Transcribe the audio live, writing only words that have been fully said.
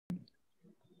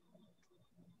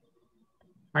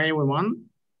Hi, everyone.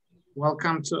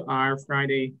 Welcome to our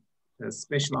Friday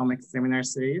Spatial Omics seminar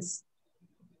series.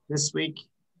 This week,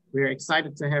 we are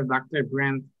excited to have Dr.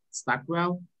 Brent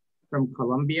Stockwell from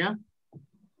Colombia.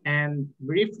 And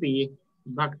briefly,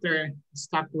 Dr.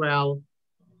 Stockwell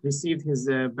received his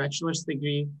bachelor's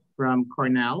degree from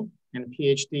Cornell and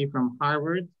PhD from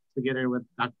Harvard, together with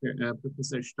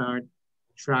Professor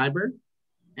Schreiber.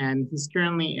 And he's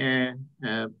currently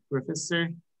a professor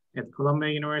at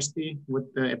Columbia University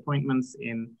with the appointments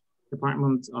in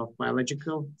Department of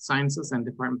Biological Sciences and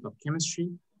Department of Chemistry.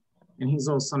 And he's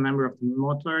also a member of the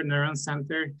Motor Neuron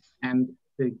Center and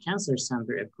the Cancer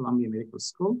Center at Columbia Medical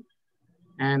School.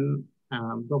 And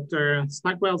Dr.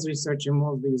 Stockwell's research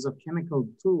involves the use of chemical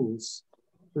tools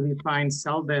to define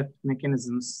cell death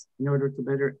mechanisms in order to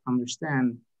better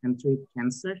understand and treat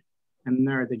cancer and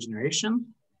neurodegeneration.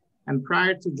 And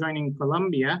prior to joining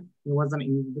Columbia, he was an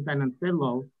independent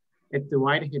fellow at the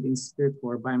Whitehead Institute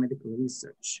for Biomedical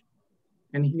Research.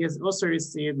 And he has also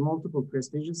received multiple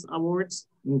prestigious awards,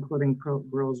 including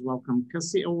Bros Wellcome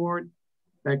Cussy Award,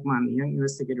 Beckman Young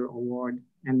Investigator Award,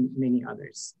 and many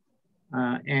others.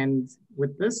 And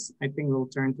with this, I think we'll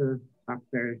turn to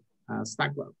Dr.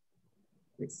 Stockwell,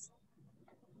 please.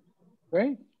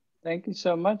 Great. Thank you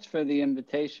so much for the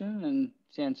invitation and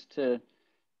chance to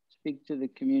speak to the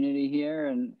community here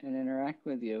and interact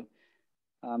with you.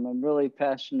 I'm really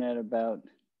passionate about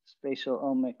spatial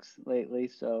omics lately,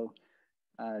 so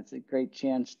it's a great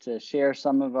chance to share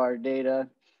some of our data.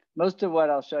 Most of what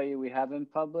I'll show you we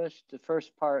haven't published. The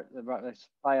first part, the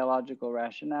biological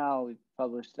rationale, we've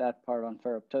published that part on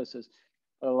ferroptosis,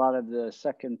 but a lot of the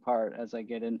second part, as I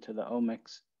get into the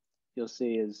omics, you'll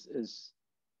see is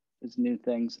new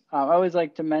things. I always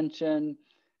like to mention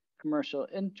commercial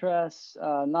interests.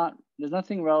 There's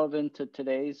nothing relevant to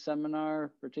today's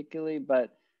seminar particularly,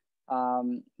 but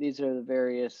these are the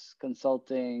various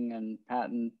consulting and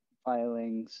patent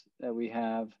filings that we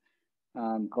have,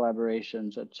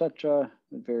 collaborations, etc.,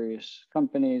 with various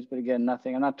companies. But again,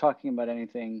 nothing. I'm not talking about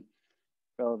anything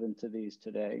relevant to these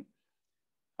today.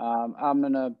 I'm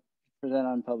going to present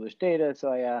unpublished data,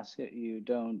 so I ask that you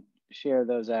don't share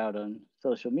those out on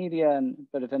social media.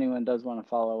 But if anyone does want to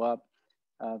follow up,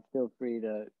 feel free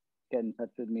to get in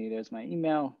touch with me. There's my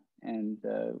email, and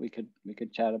we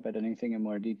could chat about anything in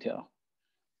more detail.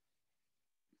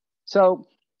 So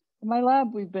in my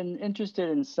lab, we've been interested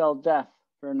in cell death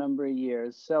for a number of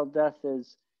years. Cell death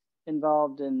is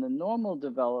involved in the normal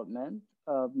development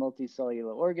of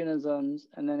multicellular organisms,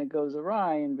 and then it goes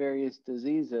awry in various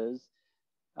diseases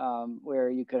where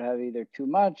you could have either too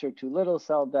much or too little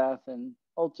cell death. And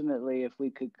ultimately, if we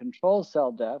could control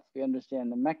cell death, we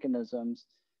understand the mechanisms,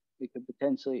 we could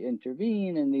potentially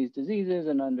intervene in these diseases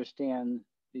and understand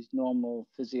these normal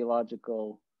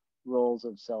physiological roles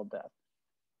of cell death.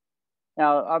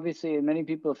 Now, obviously, many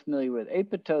people are familiar with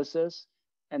apoptosis,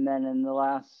 and then in the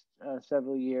last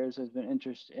several years, there's been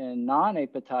interest in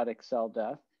non-apoptotic cell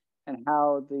death and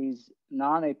how these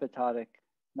non-apoptotic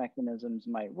mechanisms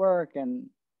might work and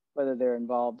whether they're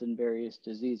involved in various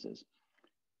diseases.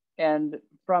 And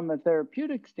from a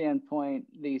therapeutic standpoint,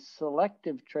 the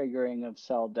selective triggering of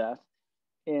cell death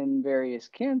in various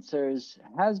cancers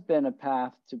has been a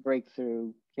path to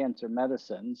breakthrough cancer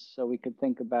medicines. So we could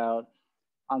think about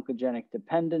oncogenic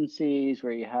dependencies,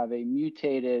 where you have a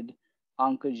mutated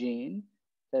oncogene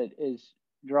that is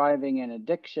driving an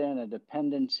addiction, a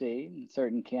dependency in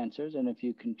certain cancers. And if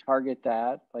you can target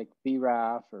that, like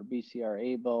BRAF or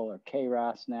BCR-ABL or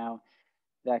KRAS now,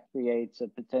 that creates a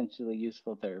potentially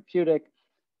useful therapeutic.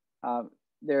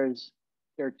 There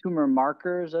are tumor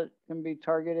markers that can be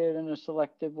targeted in a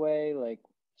selective way, like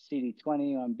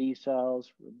CD20 on B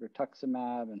cells,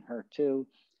 rituximab and HER2.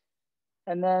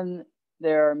 And then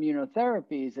there are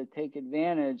immunotherapies that take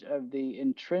advantage of the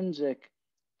intrinsic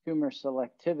tumor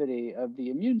selectivity of the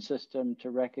immune system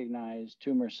to recognize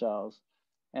tumor cells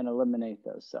and eliminate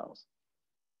those cells.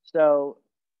 So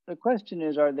the question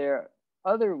is, are there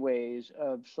other ways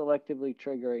of selectively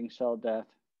triggering cell death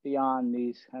beyond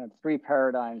these kind of three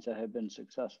paradigms that have been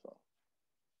successful?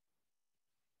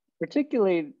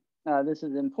 Particularly, this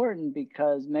is important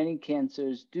because many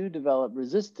cancers do develop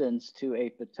resistance to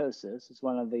apoptosis. It's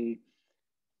one of the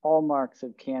hallmarks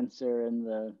of cancer in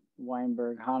the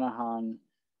Weinberg-Hanahan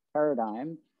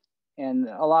paradigm. And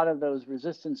a lot of those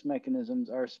resistance mechanisms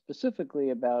are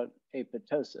specifically about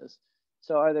apoptosis.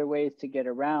 So are there ways to get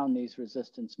around these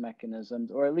resistance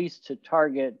mechanisms, or at least to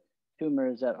target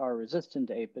tumors that are resistant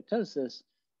to apoptosis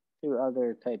through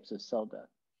other types of cell death?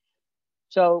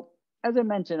 So as I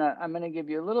mentioned, I'm going to give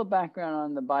you a little background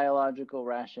on the biological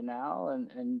rationale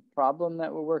and problem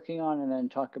that we're working on, and then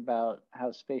talk about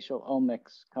how spatial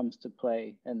omics comes to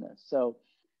play in this. So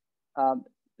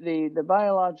the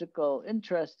biological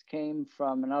interest came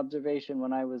from an observation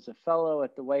when I was a fellow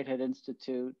at the Whitehead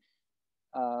Institute.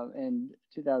 In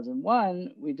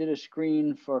 2001, we did a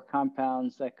screen for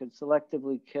compounds that could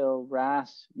selectively kill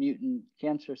RAS mutant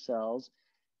cancer cells.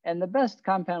 And the best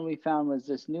compound we found was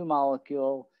this new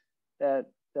molecule that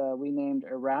we named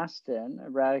Erastin,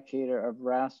 eradicator of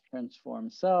RAS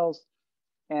transformed cells.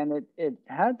 And it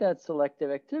had that selective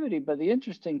activity, but the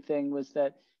interesting thing was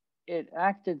that it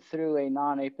acted through a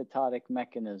non-apoptotic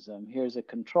mechanism. Here's a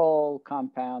control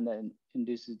compound that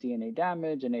induces DNA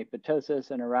damage and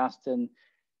apoptosis, and Erastin,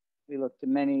 we looked at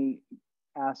many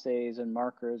assays and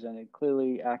markers, and it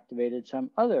clearly activated some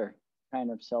other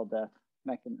kind of cell death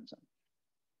mechanism.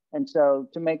 And so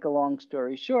to make a long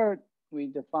story short, we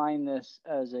define this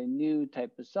as a new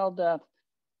type of cell death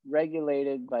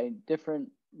regulated by different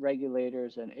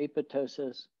regulators and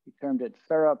apoptosis. We termed it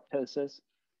ferroptosis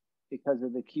because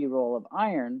of the key role of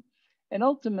iron. And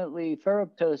ultimately,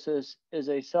 ferroptosis is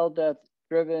a cell death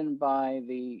driven by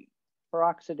the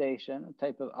peroxidation, a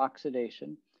type of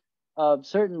oxidation, of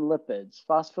certain lipids,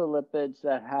 phospholipids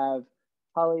that have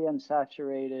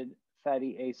polyunsaturated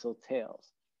fatty acyl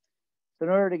tails. So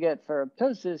in order to get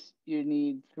ferroptosis, you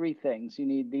need three things. You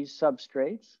need these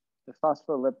substrates, the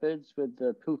phospholipids with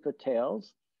the PUFA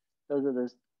tails. Those are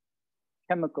the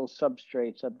chemical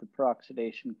substrates of the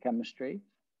peroxidation chemistry.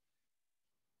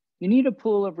 You need a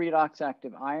pool of redox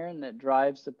active iron that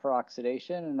drives the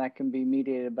peroxidation, and that can be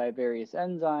mediated by various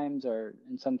enzymes or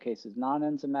in some cases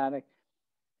non-enzymatic.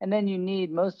 And then you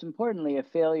need, most importantly, a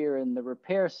failure in the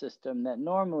repair system that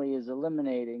normally is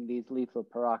eliminating these lethal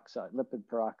lipid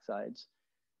peroxides.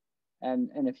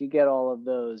 And if you get all of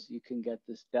those, you can get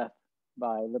this death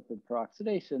by lipid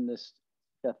peroxidation, this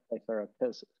death by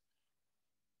ferroptosis.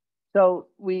 So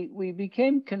we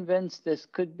became convinced this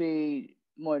could be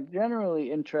more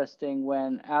generally interesting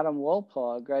when Adam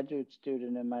Wolpaw, a graduate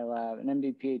student in my lab, an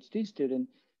MD PhD student,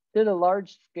 did a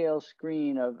large-scale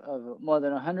screen of more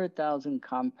than 100,000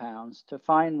 compounds to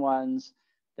find ones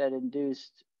that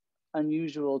induced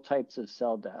unusual types of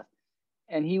cell death.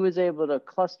 And he was able to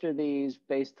cluster these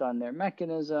based on their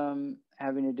mechanism,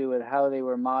 having to do with how they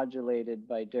were modulated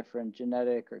by different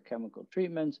genetic or chemical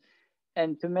treatments.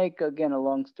 And to make, again, a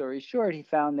long story short, he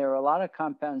found there were a lot of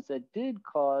compounds that did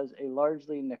cause a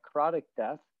largely necrotic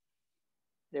death.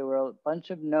 There were a bunch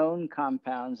of known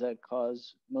compounds that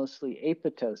cause mostly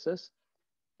apoptosis.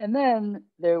 And then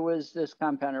there was this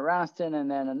compound Erastin, and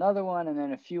then another one, and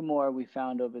then a few more we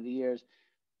found over the years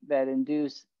that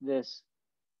induce this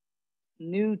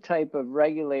new type of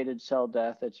regulated cell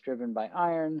death that's driven by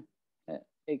iron,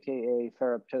 aka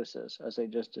ferroptosis, as I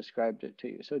just described it to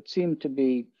you. So it seemed to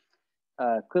be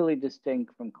clearly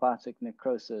distinct from classic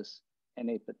necrosis and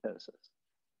apoptosis.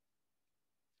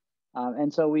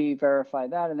 And so we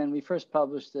verified that, and then we first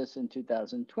published this in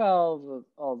 2012 of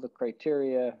all the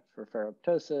criteria for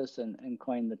ferroptosis and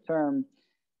coined the term.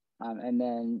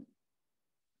 And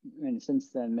since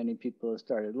then, many people have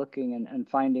started looking and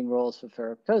finding roles for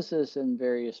ferroptosis in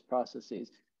various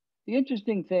processes. The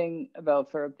interesting thing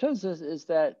about ferroptosis is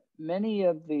that many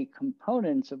of the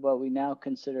components of what we now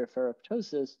consider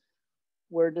ferroptosis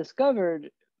were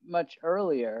discovered much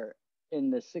earlier in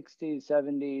the 60s,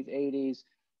 70s, 80s.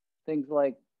 Things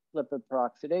like lipid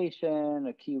peroxidation,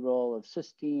 a key role of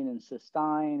cysteine and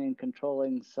cysteine in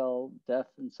controlling cell death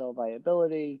and cell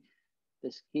viability,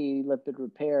 this key lipid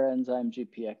repair enzyme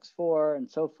GPX4, and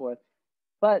so forth.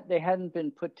 But they hadn't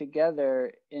been put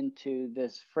together into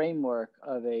this framework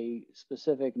of a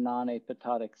specific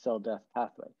non-apoptotic cell death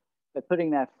pathway. By putting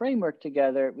that framework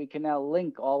together, we can now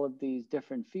link all of these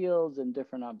different fields and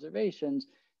different observations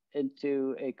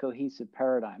into a cohesive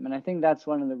paradigm. And I think that's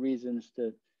one of the reasons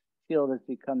the field has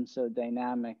become so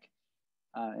dynamic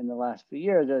in the last few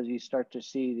years, as you start to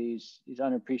see these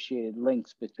unappreciated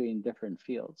links between different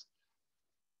fields.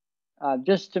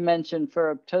 Just to mention,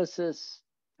 ferroptosis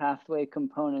pathway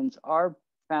components are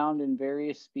found in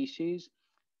various species.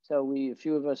 So a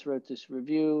few of us wrote this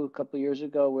review a couple of years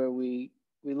ago where we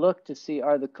looked to see,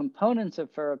 are the components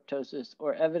of ferroptosis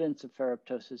or evidence of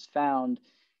ferroptosis found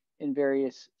in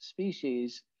various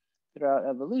species throughout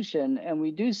evolution. And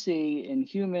we do see in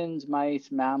humans, mice,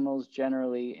 mammals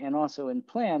generally, and also in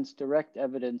plants, direct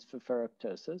evidence for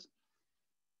ferroptosis.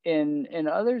 In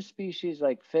other species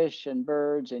like fish and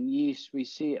birds and yeast, we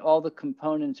see all the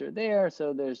components are there.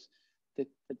 So there's the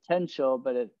potential,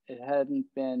 but it hasn't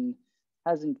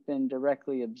been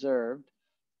directly observed.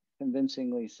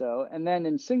 convincingly so. And then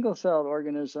in single-celled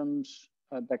organisms,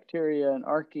 bacteria and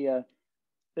archaea,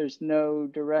 there's no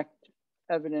direct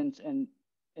evidence, and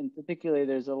in particular,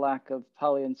 there's a lack of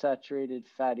polyunsaturated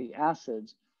fatty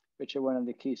acids, which are one of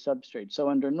the key substrates. So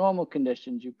under normal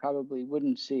conditions, you probably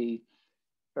wouldn't see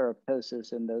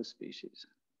ferroptosis in those species.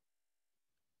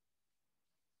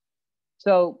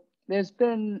 So there's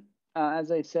been,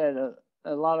 as I said,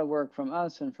 a lot of work from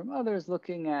us and from others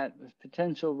looking at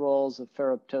potential roles of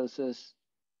ferroptosis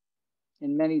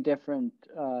in many different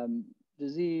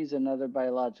disease and other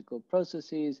biological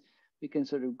processes. We can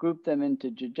sort of group them into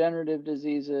degenerative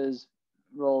diseases,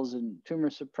 roles in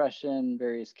tumor suppression,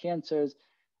 various cancers,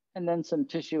 and then some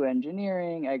tissue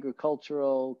engineering,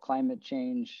 agricultural, climate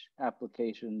change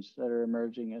applications that are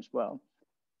emerging as well.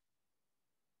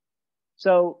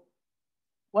 So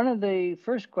one of the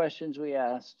first questions we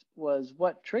asked was,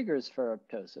 what triggers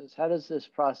ferroptosis? How does this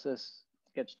process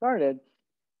get started?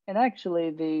 And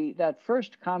actually, that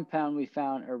first compound we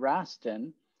found,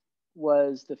 erastin,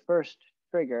 was the first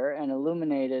trigger and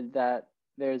illuminated that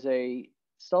there's a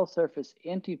cell surface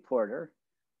antiporter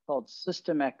called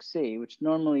System XC, which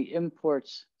normally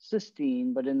imports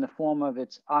cysteine, but in the form of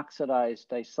its oxidized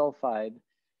disulfide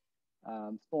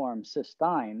form,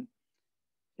 cysteine,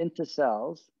 into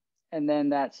cells. And then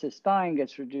that cysteine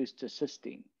gets reduced to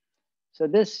cysteine. So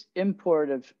this import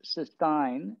of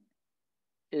cysteine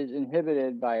is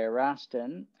inhibited by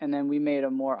erastin. And then we made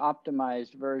a more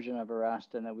optimized version of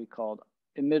erastin that we called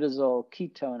imidazole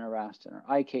ketone erastin, or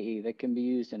IKE, that can be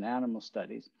used in animal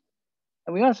studies.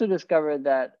 And we also discovered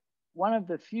that one of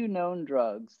the few known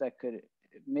drugs that could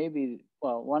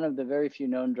one of the very few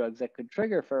known drugs that could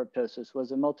trigger ferroptosis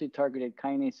was a multi-targeted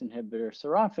kinase inhibitor,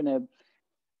 sorafenib,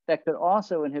 that could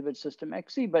also inhibit System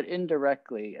XC, but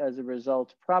indirectly as a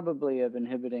result probably of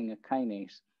inhibiting a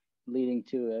kinase, leading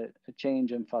to a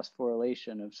change in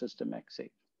phosphorylation of System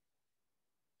XC.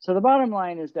 So the bottom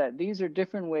line is that these are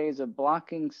different ways of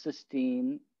blocking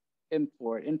cysteine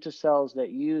import into cells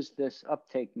that use this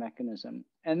uptake mechanism.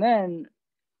 And then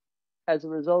as a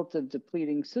result of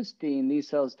depleting cysteine, these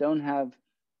cells don't have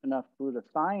enough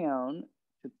glutathione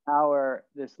to power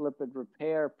this lipid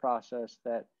repair process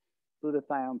that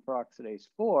glutathione peroxidase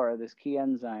 4, this key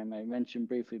enzyme I mentioned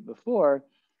briefly before,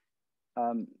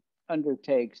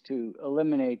 undertakes to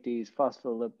eliminate these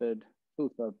phospholipid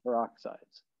PUFA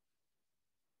peroxides.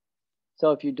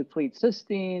 So if you deplete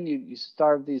cysteine, you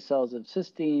starve these cells of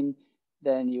cysteine,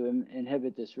 then you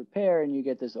inhibit this repair and you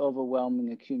get this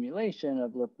overwhelming accumulation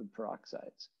of lipid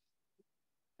peroxides.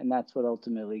 And that's what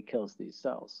ultimately kills these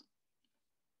cells.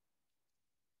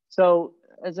 So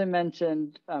as I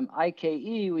mentioned,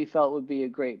 IKE we felt would be a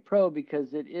great probe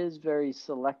because it is very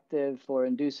selective for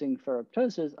inducing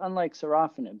ferroptosis, unlike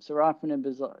sorafenib. Sorafenib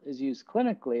is used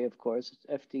clinically, of course.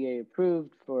 It's FDA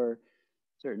approved for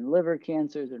certain liver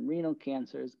cancers and renal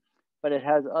cancers, but it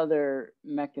has other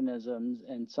mechanisms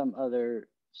and some other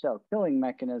cell-killing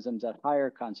mechanisms at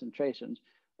higher concentrations,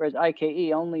 whereas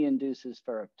IKE only induces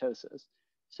ferroptosis.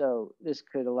 So this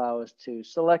could allow us to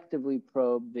selectively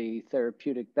probe the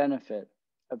therapeutic benefit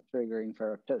of triggering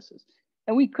ferroptosis.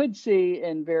 And we could see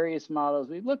in various models,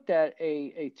 we looked at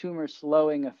a tumor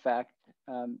slowing effect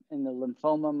in the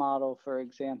lymphoma model, for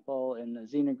example, in the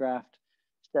xenograft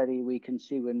study, we can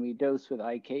see when we dose with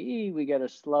IKE, we get a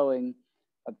slowing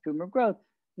of tumor growth,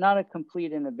 not a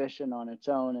complete inhibition on its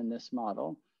own in this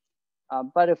model.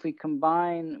 But if we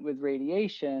combine with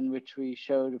radiation, which we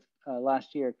showed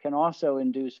last year, can also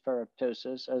induce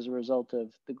ferroptosis as a result of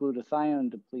the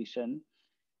glutathione depletion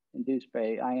induced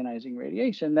by ionizing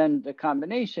radiation, then the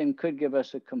combination could give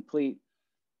us a complete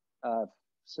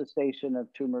cessation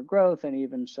of tumor growth and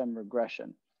even some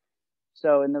regression.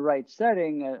 So in the right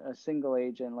setting, a single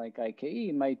agent like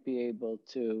IKE might be able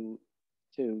to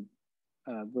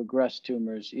regress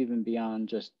tumors even beyond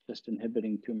just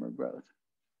inhibiting tumor growth.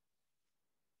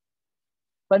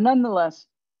 But nonetheless,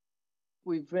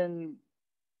 we've been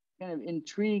kind of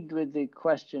intrigued with the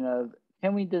question of,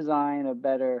 can we design a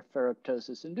better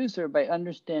ferroptosis inducer by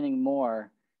understanding more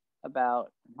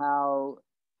about how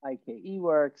IKE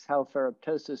works, how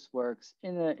ferroptosis works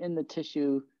in the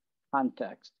tissue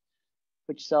context?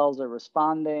 Which cells are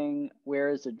responding, where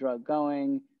is the drug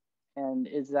going, and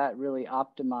is that really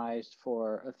optimized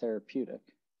for a therapeutic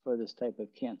for this type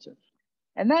of cancer?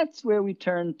 And that's where we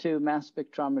turned to mass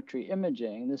spectrometry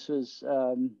imaging. This was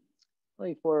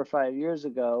like 4 or 5 years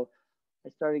ago. I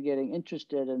started getting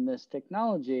interested in this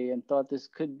technology and thought this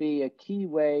could be a key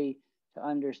way to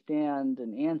understand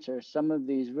and answer some of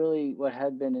these really what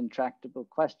had been intractable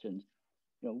questions.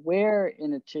 You know, where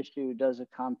in a tissue does a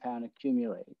compound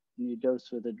accumulate when you dose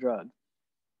with a drug?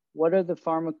 what are the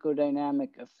pharmacodynamic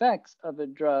effects of a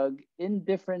drug in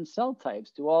different cell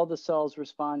types? Do all the cells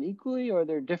respond equally, or are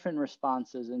there different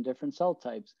responses in different cell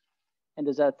types? And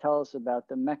does that tell us about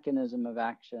the mechanism of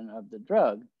action of the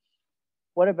drug?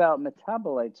 What about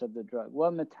metabolites of the drug?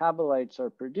 What metabolites are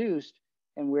produced,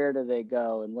 and where do they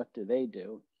go, and what do they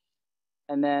do?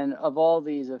 And then of all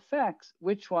these effects,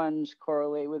 which ones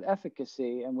correlate with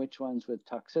efficacy and which ones with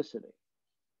toxicity?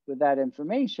 With that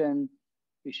information,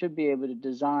 we should be able to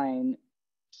design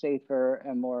safer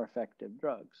and more effective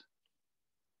drugs.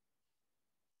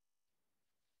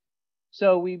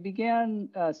 So we began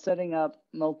setting up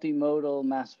multimodal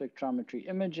mass spectrometry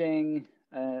imaging,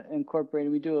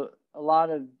 incorporating, we do a lot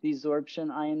of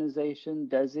desorption ionization,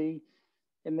 DESI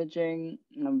imaging.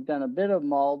 And we've done a bit of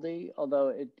MALDI, although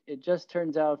it just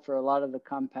turns out for a lot of the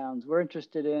compounds we're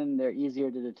interested in, they're easier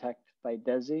to detect by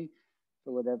DESI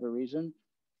for whatever reason.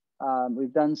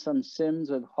 We've done some SIMS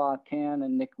with Hua Tan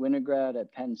and Nick Winograd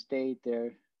at Penn State.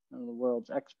 They're one of the world's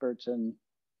experts in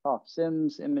POF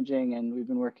SIMS imaging, and we've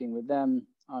been working with them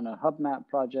on a HubMap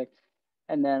project.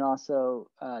 And then also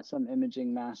some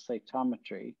imaging mass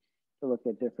cytometry to look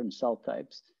at different cell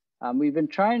types. We've been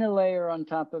trying to layer on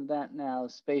top of that now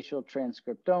spatial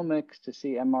transcriptomics to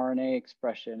see mRNA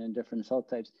expression in different cell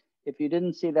types. If you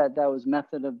didn't see that, that was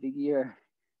method of the year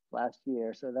last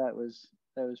year. So that was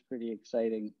pretty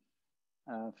exciting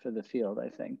for the field, I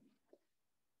think.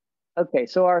 Okay,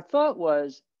 so our thought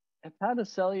was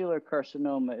hepatocellular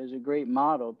carcinoma is a great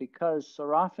model because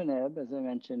sorafenib, as I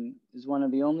mentioned, is one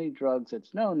of the only drugs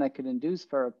that's known that can induce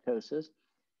ferroptosis,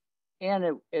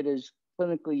 and it is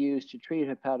clinically used to treat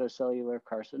hepatocellular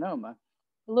carcinoma.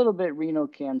 A little bit renal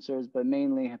cancers, but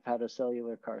mainly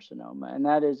hepatocellular carcinoma, and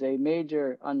that is a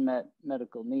major unmet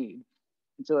medical need.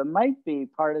 And so it might be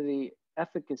part of the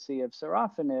efficacy of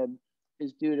sorafenib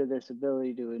is due to this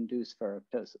ability to induce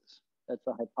ferroptosis. That's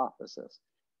a hypothesis.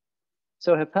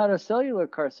 So hepatocellular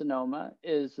carcinoma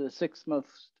is the 6th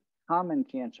most common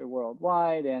cancer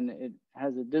worldwide, and it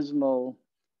has a dismal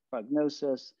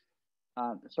prognosis.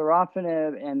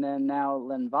 Sorafenib and then now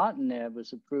lenvatinib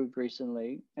was approved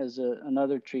recently as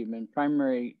another treatment,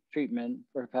 primary treatment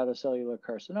for hepatocellular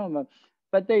carcinoma,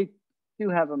 but they do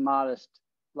have a modest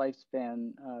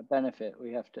lifespan benefit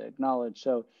we have to acknowledge.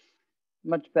 So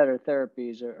much better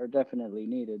therapies are definitely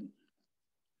needed.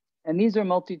 And these are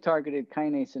multi-targeted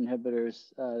kinase inhibitors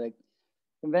that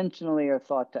conventionally are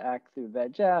thought to act through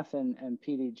VEGF and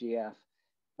PDGF.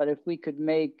 But if we could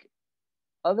make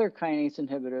other kinase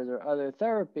inhibitors or other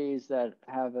therapies that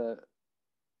have a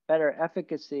better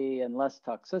efficacy and less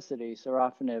toxicity,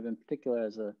 sorafenib in particular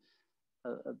has a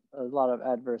lot of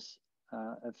adverse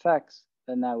effects,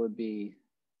 then that would be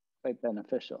quite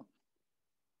beneficial.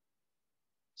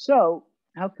 So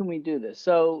how can we do this?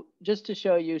 So just to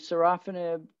show you,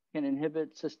 sorafenib can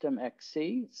inhibit system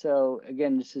XC. So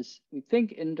again, this is, we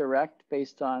think, indirect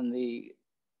based on the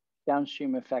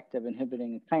downstream effect of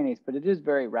inhibiting a kinase, but it is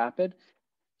very rapid.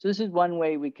 So this is one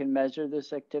way we can measure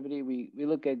this activity. We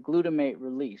look at glutamate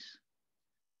release.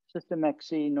 System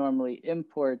XC normally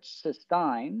imports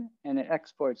cysteine and it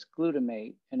exports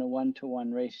glutamate in a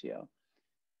 1-to-1 ratio.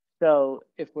 So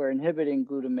if we're inhibiting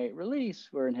glutamate release,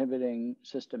 we're inhibiting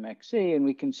system XC, and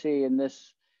we can see in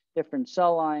this different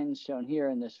cell lines shown here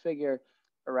in this figure,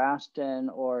 Erastin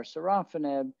or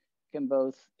sorafenib can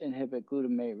both inhibit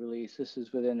glutamate release. This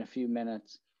is within a few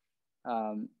minutes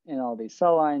in all these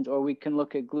cell lines, or we can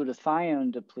look at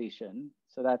glutathione depletion.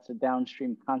 So that's a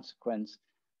downstream consequence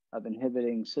of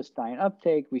inhibiting cysteine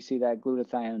uptake. We see that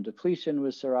glutathione depletion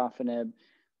with sorafenib,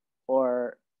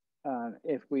 or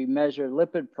if we measure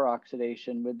lipid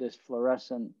peroxidation with this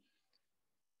fluorescent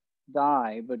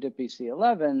dye,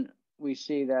 BODIPI-C11, we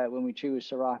see that when we treat with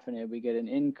sorafenib, we get an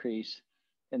increase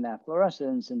in that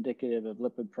fluorescence indicative of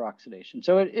lipid peroxidation.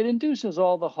 So it induces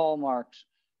all the hallmarks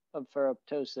of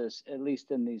ferroptosis, at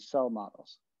least in these cell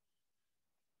models.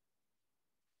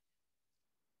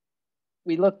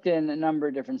 We looked in a number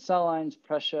of different cell lines.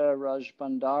 Prasha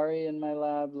Rajbandari in my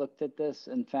lab looked at this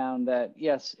and found that,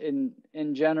 yes, in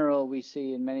general, we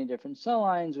see in many different cell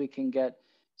lines, we can get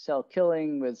cell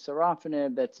killing with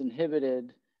sorafenib that's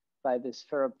inhibited by this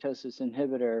ferroptosis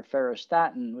inhibitor,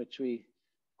 ferrostatin, which we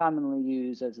commonly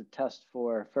use as a test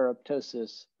for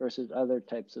ferroptosis versus other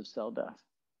types of cell death.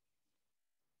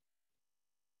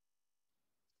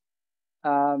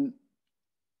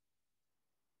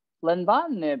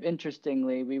 Lenvatinib,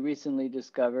 interestingly, we recently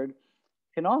discovered,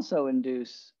 can also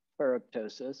induce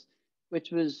ferroptosis,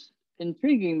 which was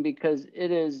intriguing because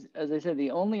it is, as I said,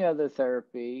 the only other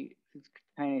therapy,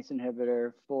 kinase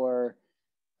inhibitor for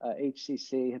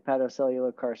HCC,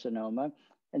 hepatocellular carcinoma.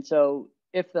 And so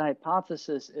if the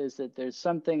hypothesis is that there's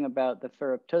something about the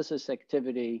ferroptosis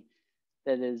activity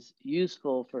that is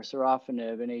useful for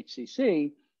sorafenib and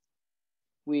HCC,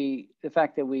 the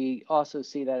fact that we also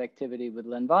see that activity with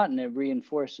lenvatinib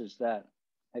reinforces that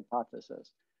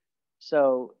hypothesis.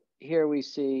 So here we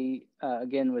see,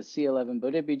 again, with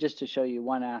C11-BODIPI, just to show you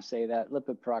one assay, that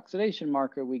lipid peroxidation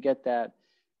marker, we get that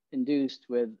induced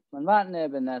with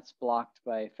lenvatinib, and that's blocked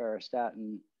by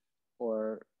ferrostatin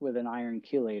or with an iron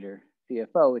chelator,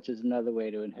 VFO, which is another way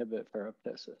to inhibit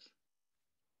ferroptosis.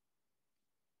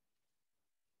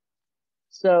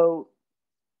 So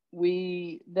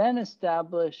we then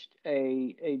established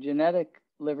a genetic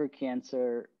liver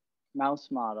cancer mouse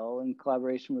model in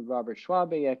collaboration with Robert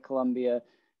Schwabe at Colombia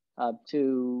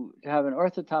to have an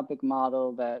orthotopic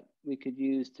model that we could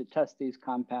use to test these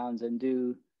compounds and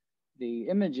do the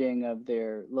imaging of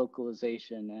their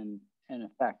localization and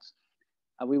effects.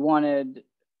 We wanted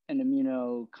an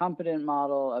immunocompetent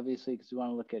model, obviously, because we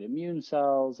want to look at immune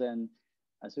cells, and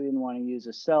so we didn't want to use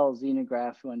a cell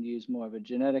xenograft. We wanted to use more of a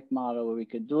genetic model where we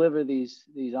could deliver these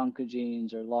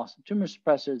oncogenes or loss of tumor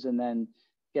suppressors and then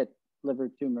get liver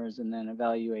tumors and then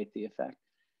evaluate the effect.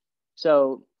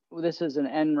 So this is an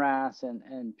NRAS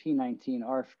and P19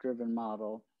 ARF-driven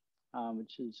model,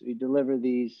 which is we deliver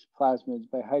these plasmids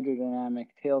by hydrodynamic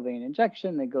tail vein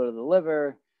injection. They go to the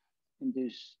liver,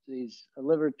 induce these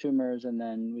liver tumors, and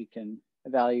then we can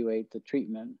evaluate the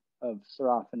treatment of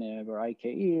sorafenib or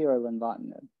IKE or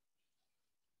lenvatinib.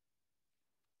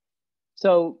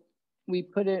 So we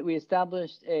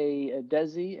established a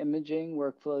DESI imaging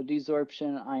workflow,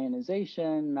 desorption,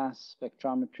 ionization, mass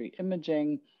spectrometry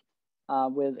imaging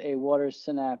with a water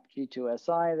synapse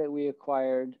G2SI that we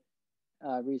acquired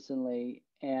recently.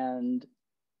 And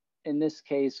in this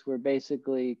case, we're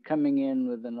basically coming in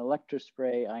with an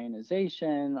electrospray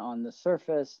ionization on the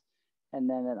surface, and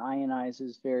then it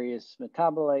ionizes various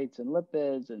metabolites and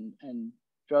lipids and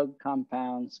drug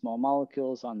compounds, small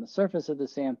molecules on the surface of the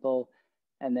sample.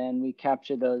 And then we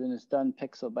capture those, and it's done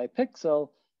pixel by pixel.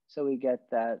 So we get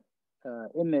that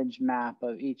image map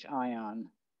of each ion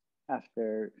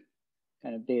after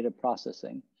kind of data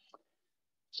processing.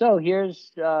 So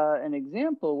here's an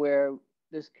example where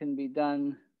this can be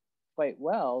done quite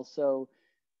well. So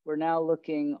we're now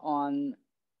looking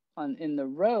in the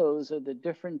rows of the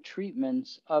different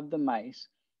treatments of the mice.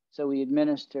 So we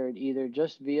administered either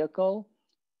just vehicle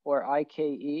or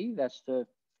IKE, that's the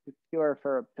pure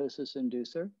ferroptosis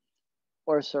inducer,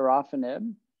 or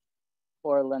sorafenib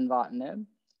or lenvatinib.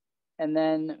 And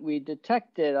then we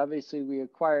detected, obviously we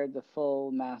acquired the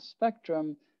full mass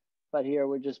spectrum, but here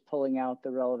we're just pulling out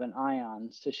the relevant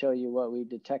ions to show you what we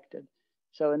detected.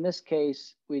 So in this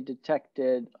case, we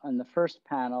detected on the first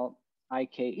panel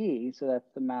IKE, so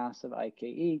that's the mass of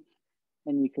IKE,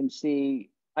 and you can see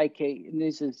IKE. And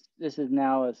this is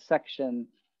now a section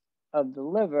of the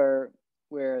liver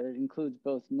where it includes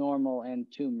both normal and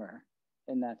tumor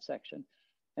in that section.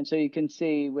 And so you can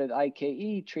see with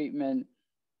IKE treatment,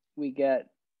 we get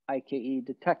IKE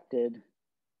detected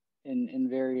in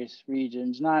various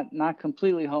regions, not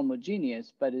completely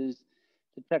homogeneous, but is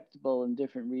detectable in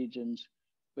different regions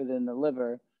within the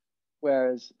liver.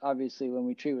 Whereas obviously when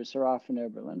we treat with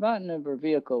sorafenib or lenvatinib or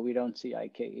vehicle, we don't see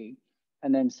IKE.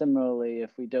 And then similarly,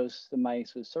 if we dose the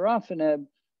mice with sorafenib,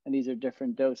 and these are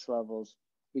different dose levels,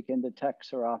 we can detect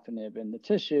sorafenib in the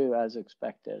tissue as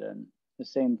expected, and the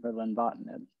same for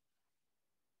lenvatinib.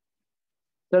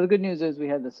 So the good news is we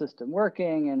have the system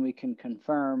working, and we can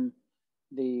confirm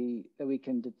that we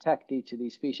can detect each of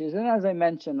these species. And as I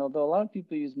mentioned, although a lot of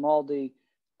people use MALDI,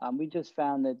 we just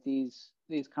found that these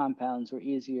compounds were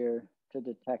easier to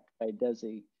detect by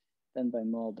DESI than by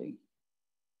MALDI.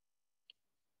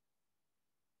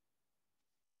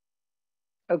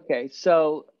 Okay,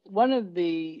 so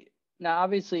now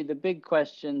obviously the big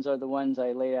questions are the ones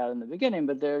I laid out in the beginning,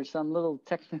 but there are some little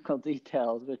technical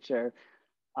details which are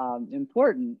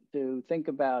important to think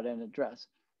about and address.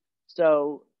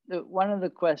 So one of the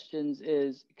questions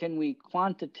is, can we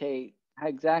quantitate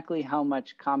exactly how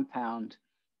much compound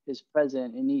is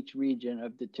present in each region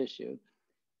of the tissue?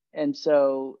 And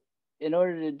so in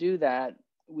order to do that,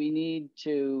 we need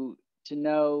to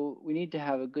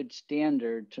have a good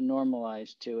standard to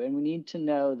normalize to, and we need to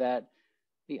know that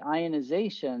the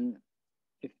ionization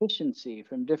efficiency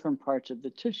from different parts of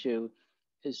the tissue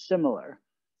is similar.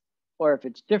 Or if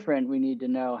it's different, we need to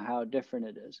know how different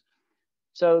it is.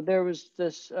 So there was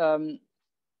this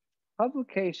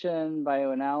publication,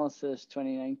 Bioanalysis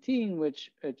 2019,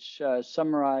 which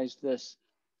summarized this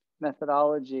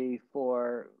methodology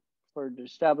for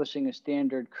establishing a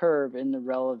standard curve in the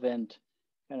relevant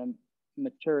kind of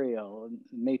material,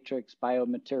 matrix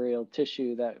biomaterial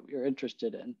tissue that you're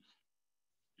interested in.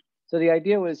 So the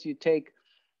idea was you take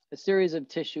a series of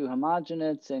tissue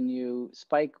homogenates and you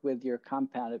spike with your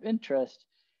compound of interest,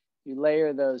 you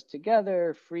layer those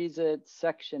together, freeze it,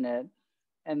 section it,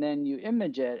 and then you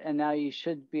image it. And now you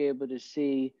should be able to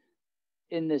see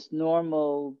in this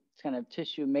normal kind of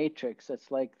tissue matrix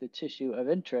that's like the tissue of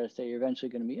interest that you're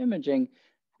eventually going to be imaging,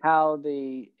 how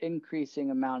the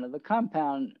increasing amount of the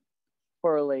compound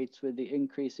correlates with the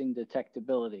increasing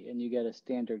detectability. And you get a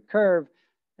standard curve,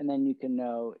 and then you can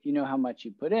know, how much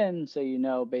you put in, so you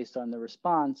know based on the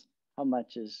response how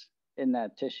much is in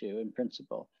that tissue in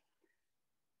principle.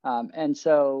 And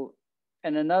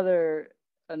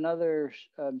another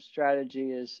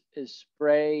strategy is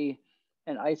spray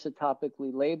an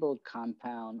isotopically labeled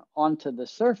compound onto the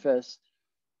surface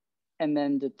and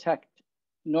then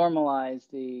normalize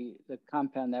the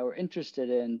compound that we're interested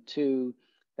in to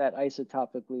that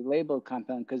isotopically labeled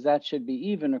compound, because that should be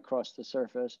even across the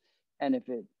surface. And if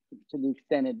it, to the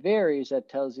extent it varies, that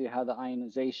tells you how the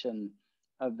ionization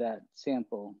of that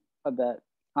sample, of that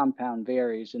compound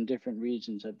varies in different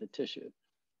regions of the tissue.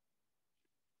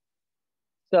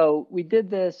 So we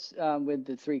did this with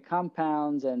the 3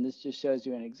 compounds, and this just shows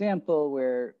you an example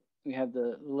where we have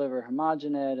the liver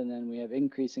homogenate, and then we have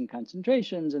increasing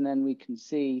concentrations, and then we can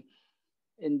see,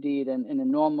 indeed, in a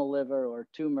normal liver or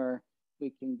tumor, we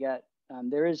can get,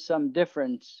 there is some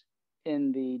difference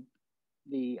in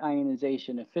the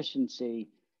ionization efficiency,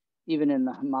 even in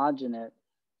the homogenate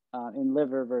in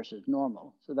liver versus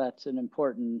normal. So that's an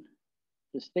important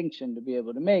distinction to be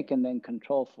able to make and then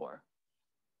control for.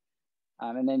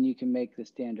 And then you can make the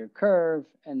standard curve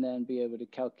and then be able to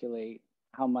calculate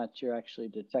how much you're actually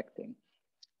detecting.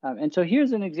 And so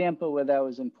here's an example where that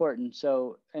was important.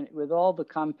 So with all the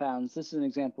compounds, this is an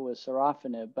example with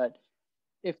sorafenib, but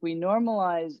if we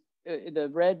normalize,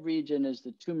 the red region is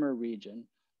the tumor region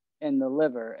in the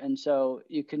liver. And so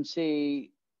you can see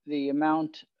the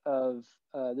amount of,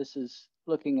 this is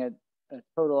looking at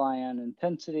total ion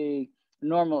intensity,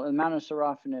 normal amount of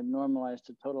sorafenib normalized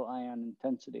to total ion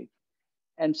intensity.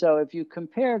 And so if you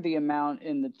compare the amount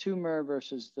in the tumor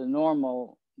versus the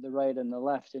normal, the right and the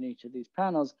left in each of these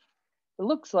panels, it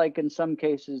looks like in some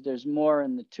cases there's more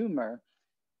in the tumor,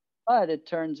 but it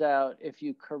turns out if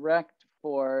you correct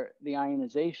for the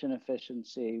ionization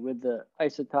efficiency with the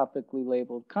isotopically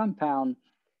labeled compound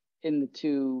in the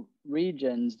 2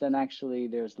 regions, then actually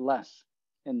there's less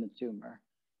in the tumor.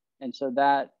 And so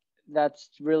that's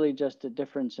really just a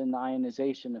difference in the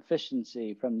ionization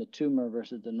efficiency from the tumor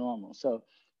versus the normal. So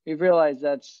we've realized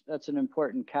that's an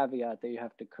important caveat that you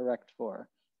have to correct for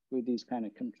with these kind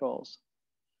of controls.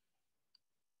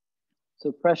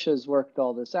 So Precia's worked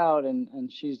all this out,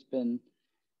 and she's been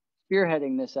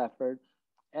spearheading this effort.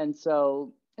 And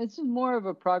so it's more of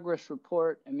a progress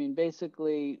report. I mean,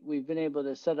 basically, we've been able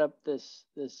to set up this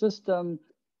system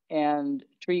and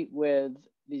treat with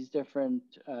these different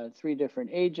 3 different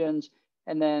agents,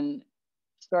 and then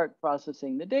start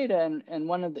processing the data. And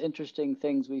one of the interesting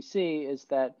things we see is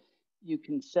that you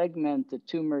can segment the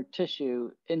tumor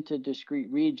tissue into discrete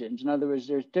regions. In other words,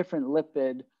 there's different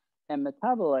lipid and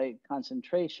metabolite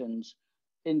concentrations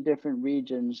in different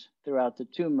regions throughout the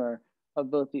tumor of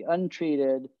both the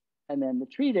untreated and then the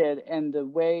treated. And the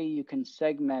way you can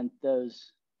segment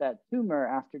that tumor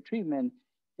after treatment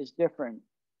is different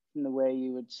from the way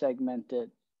you would segment it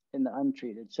in the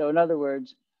untreated. So in other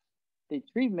words, the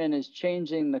treatment is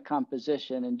changing the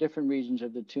composition in different regions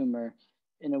of the tumor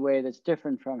in a way that's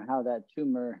different from how that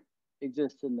tumor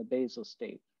exists in the basal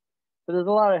state. So there's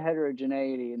a lot of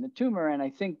heterogeneity in the tumor, and I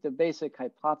think the basic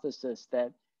hypothesis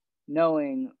that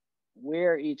knowing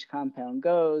where each compound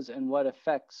goes and what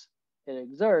effects it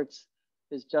exerts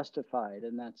is justified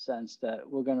in that sense, that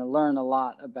we're going to learn a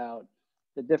lot about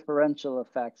the differential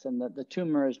effects, and that the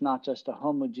tumor is not just a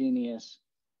homogeneous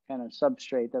kind of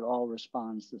substrate that all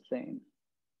responds the same.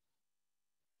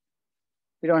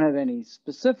 We don't have any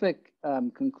specific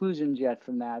conclusions yet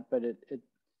from that, but it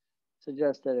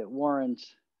suggests that it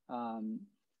warrants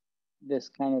this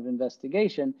kind of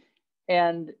investigation.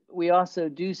 And we also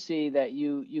do see that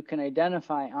you can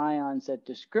identify ions that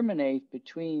discriminate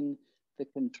between the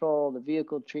control, the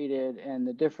vehicle treated, and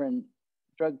the different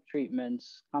drug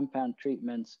treatments, compound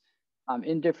treatments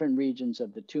in different regions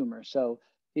of the tumor. So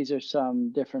these are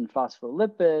some different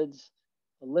phospholipids,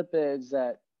 lipids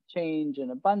that change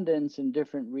in abundance in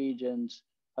different regions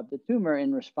of the tumor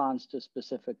in response to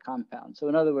specific compounds. So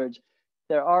in other words,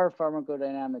 there are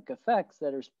pharmacodynamic effects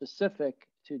that are specific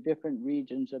to different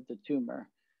regions of the tumor.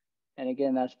 And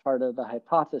again, that's part of the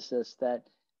hypothesis that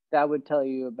that would tell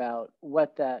you about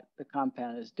what the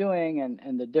compound is doing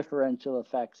and the differential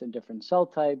effects in different cell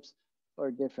types or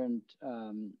different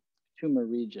tumor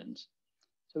regions.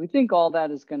 So we think all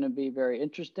that is going to be very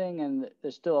interesting, and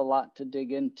there's still a lot to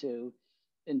dig into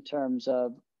in terms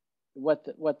of what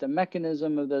the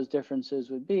mechanism of those differences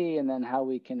would be, and then how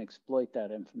we can exploit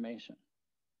that information.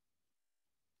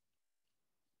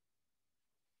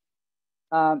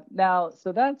 Now,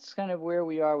 so that's kind of where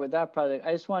we are with that project.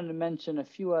 I just wanted to mention a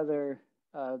few other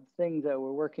things that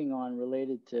we're working on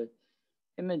related to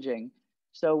imaging.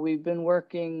 So we've been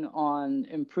working on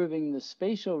improving the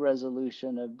spatial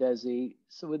resolution of DESI.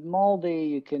 So with MALDI,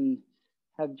 you can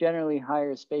have generally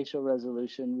higher spatial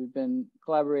resolution. We've been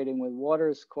collaborating with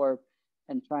Waters Corp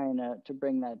and trying to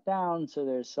bring that down. So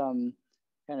there's some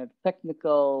kind of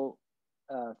technical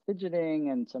fidgeting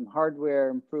and some hardware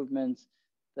improvements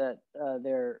that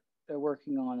they're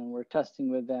working on, and we're testing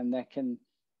with them that can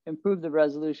improve the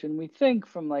resolution. We think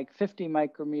from like 50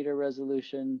 micrometer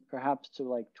resolution, perhaps to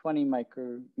like 20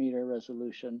 micrometer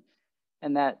resolution.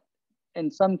 And that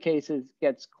in some cases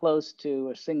gets close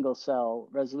to a single cell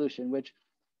resolution, which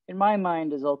in my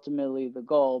mind is ultimately the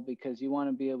goal, because you want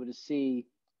to be able to see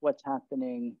what's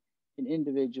happening in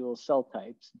individual cell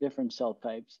types, different cell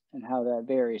types, and how that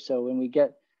varies. So when we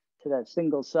get to that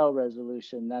single cell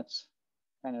resolution, that's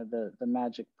kind of the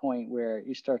magic point where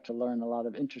you start to learn a lot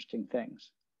of interesting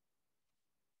things.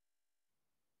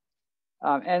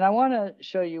 And I want to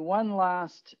show you one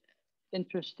last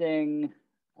interesting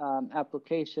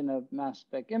application of mass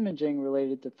spec imaging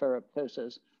related to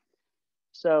ferroptosis.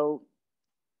 So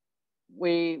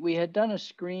we had done a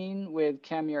screen with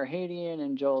Kamir Hadian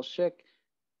and Joel Schick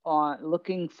on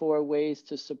looking for ways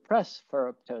to suppress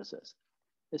ferroptosis.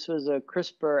 This was a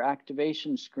CRISPR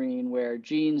activation screen where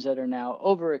genes that are now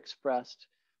overexpressed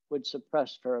would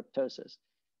suppress ferroptosis.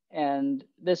 And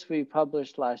this we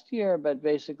published last year, but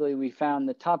basically we found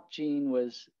the top gene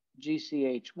was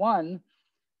GCH1, which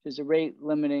is a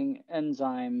rate-limiting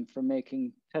enzyme for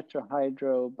making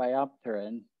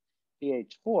tetrahydrobiopterin,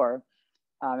 BH4.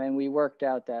 And we worked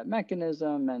out that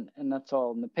mechanism, and that's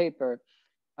all in the paper,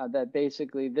 that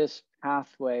basically this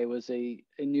pathway was a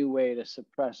new way to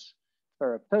suppress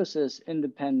ferroptosis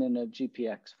independent of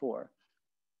GPX4.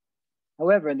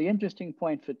 However, the interesting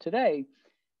point for today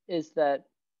is that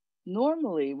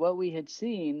normally what we had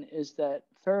seen is that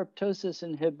ferroptosis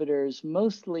inhibitors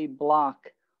mostly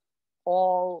block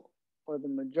all or the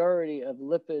majority of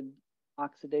lipid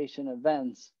oxidation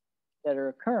events that are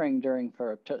occurring during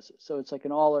ferroptosis. So it's like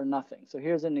an all or nothing. So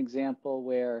here's an example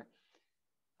where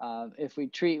if we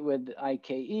treat with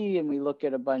IKE and we look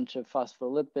at a bunch of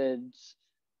phospholipids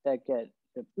that get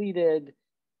depleted,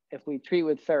 if we treat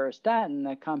with ferrostatin,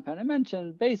 that compound I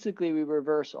mentioned, basically we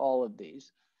reverse all of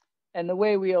these. And the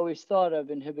way we always thought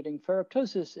of inhibiting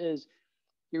ferroptosis is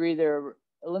you're either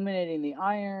eliminating the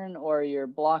iron or you're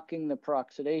blocking the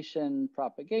peroxidation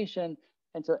propagation.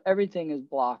 And so everything is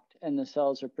blocked and the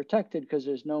cells are protected because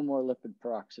there's no more lipid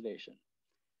peroxidation.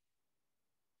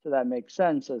 So that makes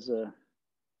sense as a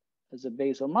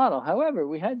basal model. However,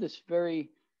 we had this very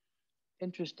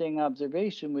interesting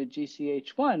observation with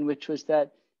GCH1, which was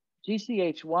that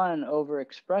GCH1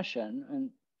 overexpression, and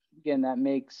again, that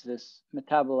makes this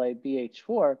metabolite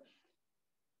BH4,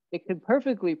 it could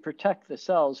perfectly protect the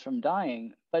cells from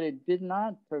dying, but it did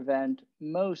not prevent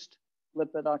most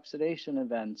lipid oxidation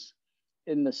events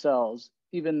in the cells,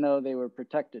 even though they were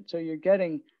protected. So you're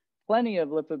getting plenty of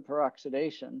lipid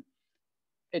peroxidation.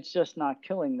 It's just not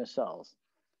killing the cells.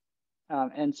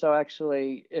 And so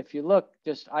actually, if you look,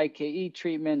 just IKE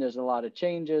treatment, there's a lot of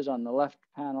changes on the left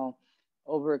panel.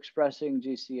 Overexpressing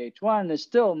GCH1, there's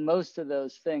still, most of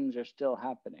those things are still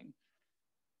happening.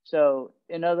 So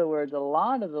in other words, a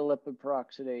lot of the lipid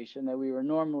peroxidation that we were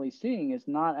normally seeing is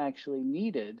not actually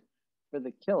needed for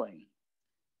the killing.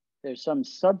 There's some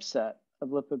subset of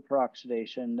lipid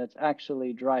peroxidation that's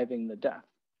actually driving the death.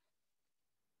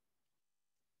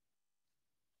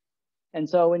 And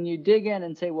so when you dig in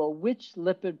and say, well, which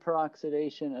lipid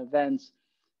peroxidation events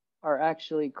are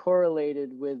actually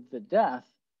correlated with the death,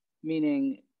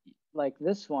 meaning like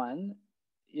this one,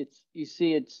 you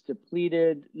see it's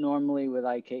depleted normally with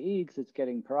IKE because it's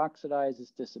getting peroxidized,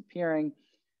 it's disappearing.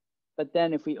 But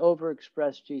then if we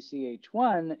overexpress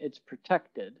GCH1, it's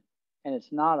protected and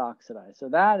it's not oxidized. So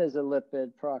that is a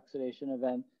lipid peroxidation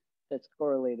event that's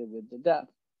correlated with the death.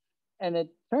 And it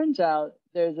turns out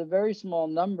there's a very small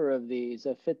number of these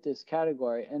that fit this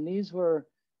category. And these were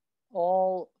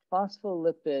all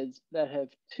phospholipids that have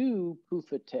two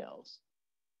PUFA tails.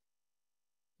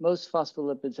 Most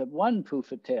phospholipids have one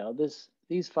PUFA tail.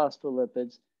 These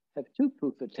phospholipids have two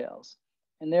PUFA tails.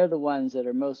 And they're the ones that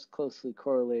are most closely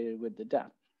correlated with the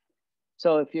death.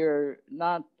 So if you're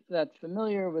not that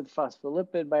familiar with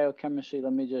phospholipid biochemistry,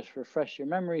 let me just refresh your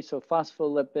memory. So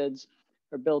phospholipids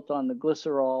are built on the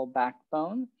glycerol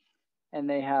backbone, and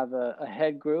they have a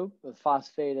head group of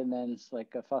phosphate, and then it's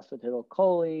like a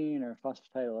phosphatidylcholine or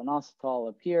phosphatidylinositol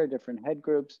up here, different head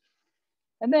groups.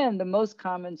 And then the most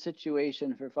common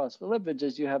situation for phospholipids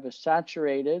is you have a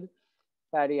saturated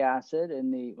fatty acid in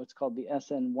the what's called the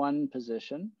SN1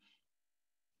 position.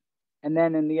 And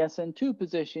then in the SN2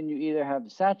 position, you either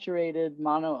have saturated,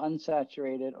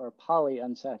 monounsaturated, or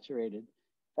polyunsaturated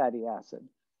fatty acid.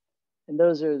 And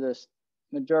those are the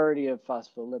majority of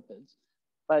phospholipids.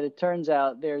 But it turns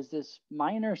out there's this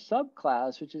minor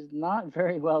subclass, which is not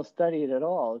very well studied at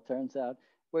all, it turns out,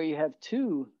 where you have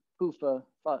two PUFA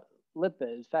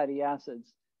lipids, fatty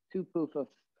acids, two PUFA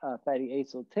fatty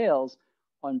acyl tails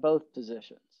on both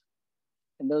positions.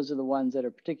 And those are the ones that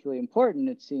are particularly important,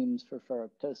 it seems, for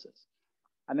ferroptosis.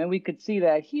 I mean, we could see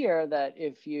that here, that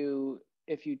if you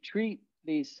treat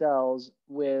these cells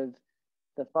with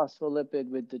the phospholipid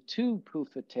with the two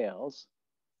PUFA tails,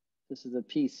 this is a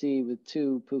PC with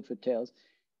two PUFA tails,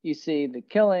 you see the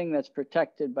killing that's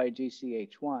protected by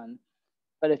GCH1.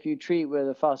 But if you treat with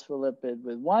a phospholipid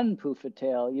with one PUFA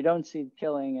tail, you don't see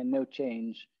killing and no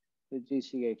change with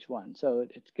GCH1. So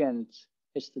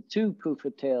it's the two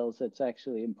PUFA tails that's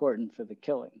actually important for the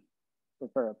killing for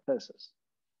ferroptosis.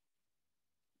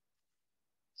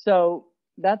 So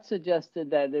that suggested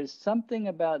that there's something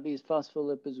about these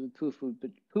phospholipids with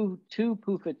two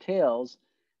PUFA tails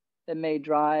that may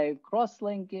drive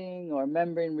cross-linking or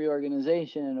membrane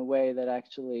reorganization in a way that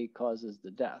actually causes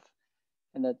the death.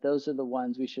 And that those are the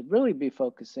ones we should really be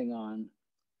focusing on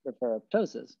for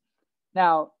ferroptosis.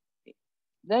 Now,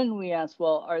 then we ask,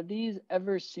 well, are these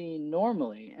ever seen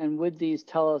normally? And would these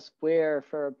tell us where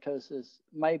ferroptosis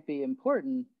might be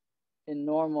important in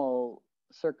normal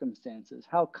circumstances?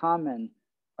 How common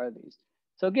are these?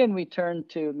 So again, we turn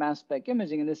to mass spec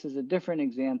imaging, and this is a different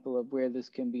example of where this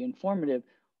can be informative.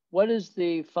 What is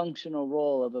the functional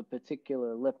role of a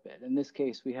particular lipid? In this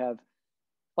case, we have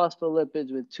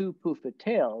phospholipids with two PUFA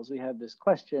tails. We have this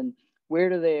question, where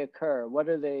do they occur? What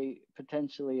are they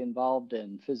potentially involved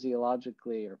in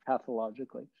physiologically or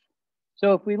pathologically?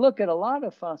 So if we look at a lot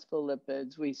of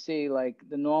phospholipids, we see like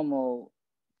the normal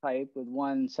type with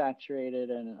one saturated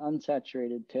and an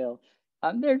unsaturated tail.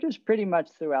 They're just pretty much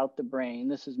throughout the brain.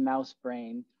 This is mouse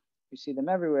brain. You see them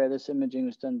everywhere. This imaging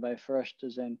was done by Farashta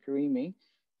Zen-Karimi,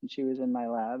 and she was in my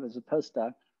lab as a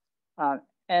postdoc.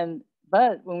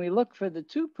 But when we look for the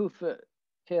two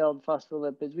PUFA-tailed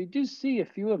phospholipids, we do see a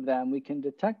few of them. We can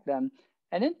detect them.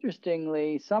 And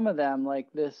interestingly, some of them,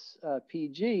 like this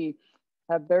PG,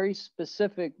 have very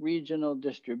specific regional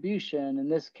distribution, in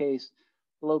this case,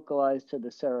 localized to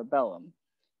the cerebellum.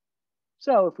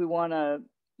 So if we want to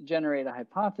generate a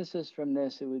hypothesis from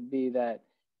this, it would be that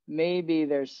maybe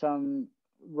there's some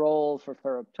role for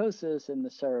ferroptosis in the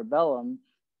cerebellum,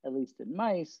 at least in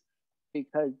mice,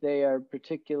 because they are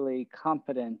particularly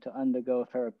competent to undergo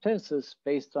ferroptosis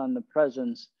based on the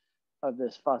presence of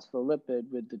this phospholipid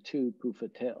with the two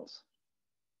PUFA tails.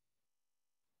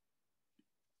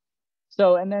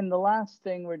 So, and then the last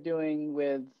thing we're doing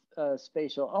with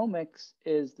spatial omics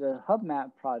is the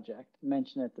HubMap project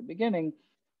mentioned at the beginning,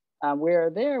 where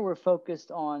there we're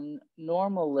focused on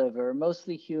normal liver,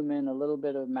 mostly human, a little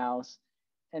bit of mouse,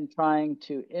 and trying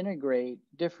to integrate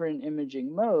different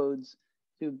imaging modes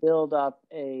to build up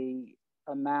a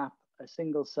map, a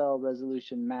single cell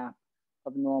resolution map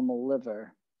of normal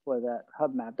liver for that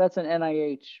HubMap. That's an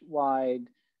NIH-wide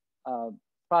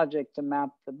project to map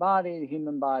the body, the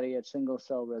human body at single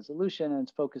cell resolution, and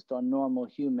it's focused on normal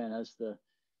human as the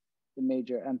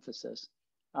major emphasis.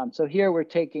 So here we're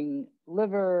taking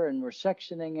liver and we're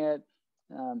sectioning it,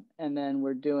 and then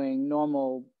we're doing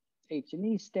normal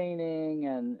H&E staining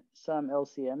and some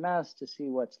LCMS to see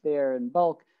what's there in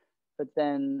bulk, but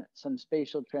then some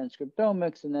spatial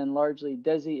transcriptomics, and then largely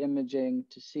DESI imaging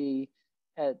to see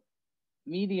at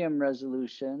medium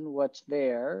resolution what's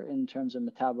there in terms of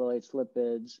metabolites,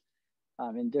 lipids,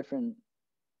 in different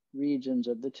regions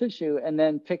of the tissue, and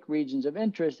then pick regions of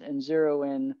interest and zero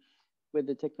in with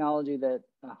the technology that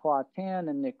Hua Tan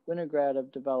and Nick Winograd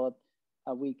have developed.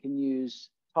 We can use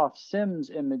TOF SIMS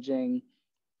imaging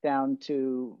down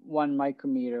to 1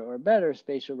 micrometer or better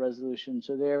spatial resolution.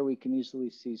 So there we can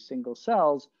easily see single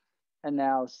cells and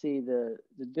now see the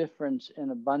difference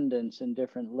in abundance in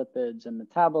different lipids and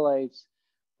metabolites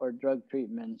or drug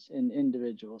treatments in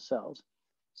individual cells.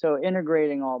 So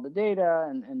integrating all the data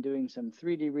and doing some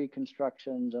 3D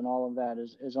reconstructions and all of that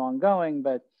is ongoing,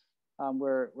 but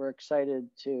we're excited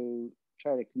to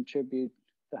try to contribute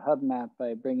hub map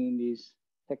by bringing these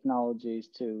technologies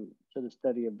to the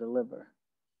study of the liver.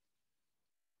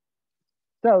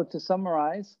 So to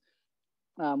summarize,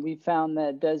 we found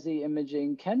that DESI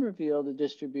imaging can reveal the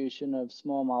distribution of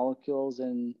small molecules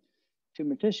in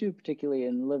tumor tissue, particularly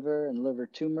in liver and liver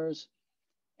tumors,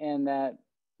 and that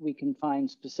we can find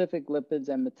specific lipids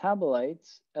and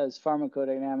metabolites as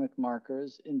pharmacodynamic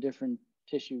markers in different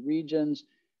tissue regions.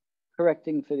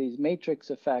 Correcting for these matrix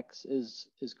effects is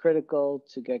critical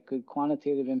to get good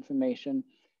quantitative information.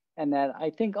 And that I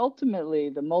think ultimately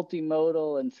the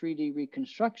multimodal and 3D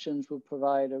reconstructions will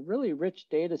provide a really rich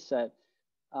data set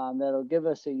that'll give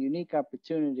us a unique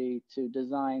opportunity to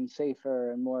design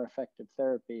safer and more effective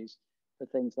therapies for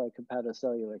things like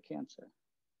hepatocellular cancer.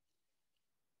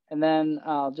 And then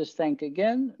I'll just thank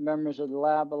again members of the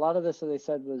lab. A lot of this, as I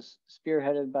said, was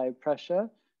spearheaded by Presha,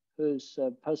 who's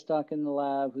a postdoc in the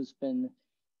lab, who's been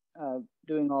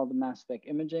doing all the mass spec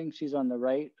imaging. She's on the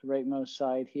rightmost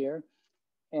side here.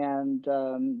 And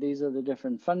these are the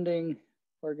different funding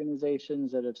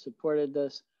organizations that have supported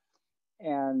this.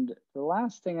 And the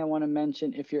last thing I want to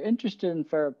mention, if you're interested in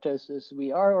ferroptosis,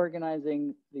 we are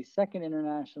organizing the second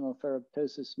International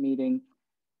Ferroptosis meeting.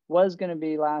 Was going to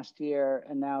be last year,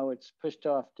 and now it's pushed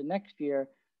off to next year,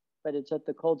 but it's at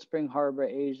the Cold Spring Harbor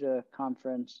Asia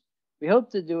Conference. We hope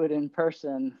to do it in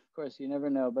person. Of course, you never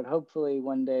know, but hopefully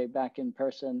one day back in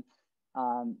person.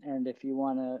 And if you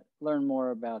want to learn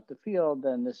more about the field,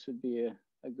 then this would be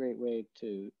a great way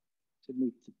to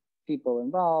meet the people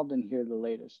involved and hear the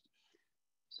latest.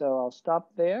 So I'll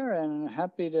stop there and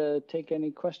happy to take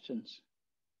any questions.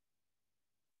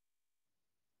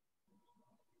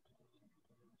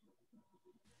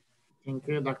 Thank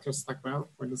you, Dr. Stockwell,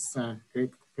 for this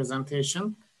great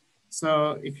presentation.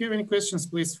 So if you have any questions,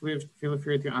 please feel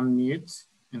free to unmute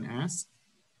and ask.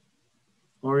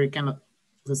 Or you can,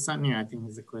 Lasanya, I think,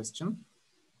 has a question.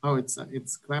 Oh, it's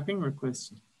clapping or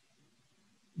question?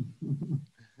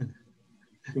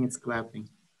 I think it's clapping.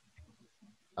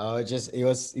 He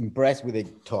was impressed with the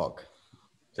talk.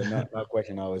 So no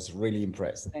question, I was really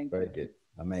impressed. Very good,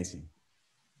 amazing.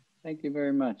 Thank you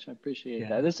very much. I appreciate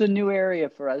that. This is a new area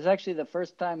for us. It's actually the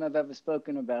first time I've ever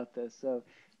spoken about this. So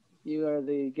you are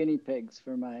the guinea pigs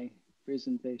for my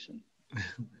presentation.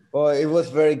 Well, it was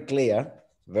very clear.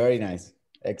 Very nice.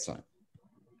 Excellent.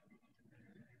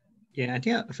 Yeah, I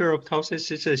think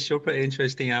ferroptosis is super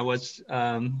interesting. I was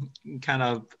kind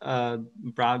of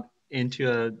brought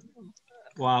into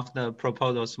one of the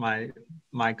proposals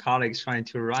my colleagues trying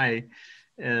to write.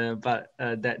 But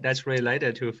that's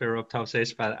related to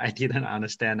ferroptosis, but I didn't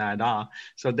understand at all.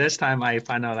 So this time I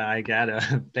found out that I get it.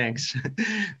 Thanks.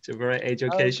 It's a very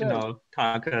educational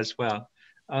talk as well.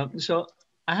 So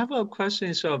I have a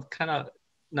question, sort of kind of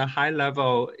the high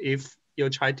level, if you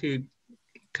try to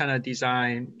kind of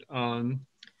design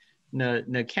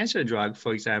the cancer drug,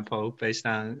 for example, based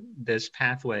on this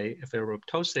pathway,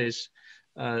 ferroptosis.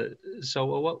 So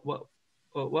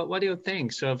what do you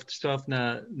think? Sort of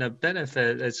the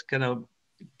benefit is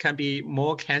can be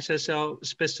more cancer cell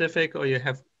specific, or you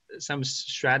have some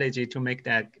strategy to make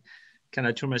that kind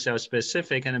of tumor cell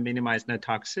specific and minimize the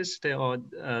toxicity,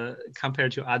 or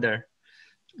compared to other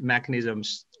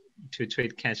mechanisms to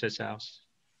treat cancer cells?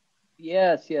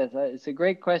 Yes, it's a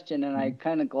great question, and I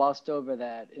kind of glossed over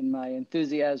that in my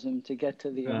enthusiasm to get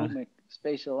to the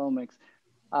spatial omics.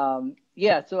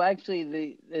 Yeah, so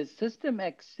actually the system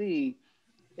XC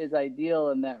is ideal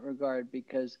in that regard,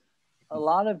 because a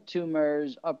lot of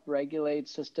tumors upregulate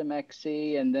system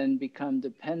XC and then become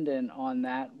dependent on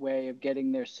that way of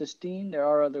getting their cysteine. There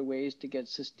are other ways to get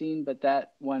cysteine, but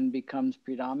that one becomes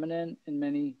predominant in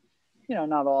many,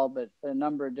 not all, but a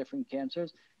number of different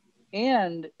cancers.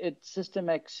 And system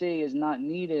XC is not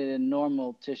needed in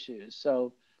normal tissues.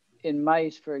 So in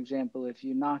mice, for example, if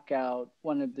you knock out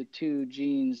one of the two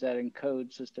genes that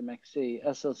encode system XC,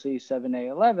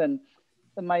 SLC7A11,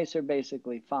 the mice are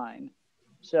basically fine.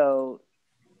 So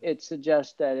it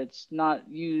suggests that it's not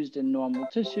used in normal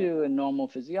tissue and normal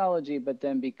physiology, but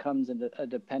then becomes a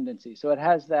dependency. So it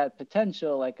has that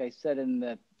potential, like I said in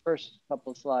the first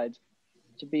couple slides,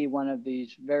 to be one of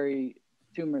these very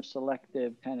tumor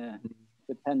selective kind of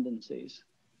dependencies.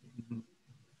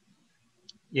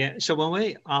 Yeah, so when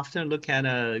we often look at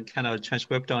a kind of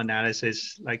transcriptal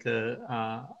analysis, like the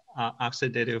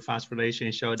oxidative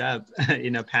phosphorylation showed up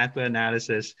in a pathway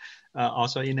analysis,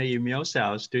 also in the immune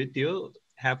cells. Do you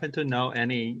happen to know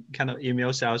any kind of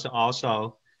immune cells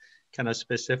also kind of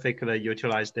specifically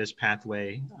utilize this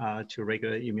pathway to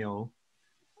regulate immune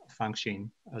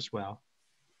function as well?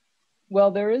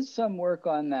 Well, there is some work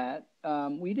on that.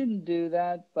 We didn't do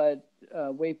that, but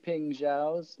Wei-Ping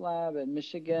Zhao's lab at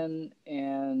Michigan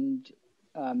and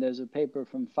There's a paper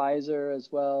from Pfizer as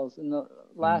well. In the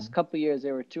last couple of years,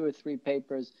 there were 2 or 3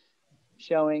 papers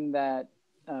showing that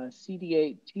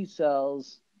CD8 T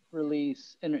cells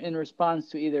release in response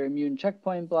to either immune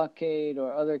checkpoint blockade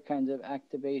or other kinds of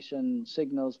activation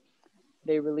signals,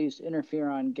 they release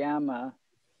interferon gamma.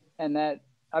 And that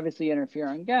obviously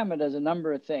interferon gamma does a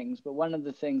number of things, but one of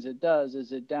the things it does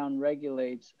is it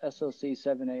downregulates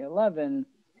SLC7A11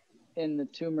 in the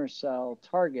tumor cell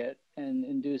target and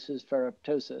induces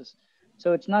ferroptosis.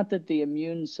 So it's not that the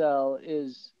immune cell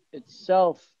is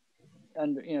itself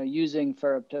using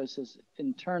ferroptosis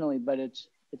internally, but it's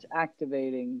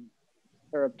activating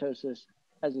ferroptosis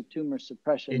as a tumor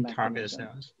suppression in mechanism.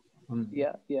 target cells.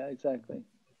 Yeah, exactly.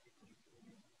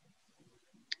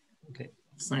 Okay.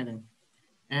 Exciting.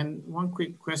 And one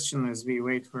quick question as we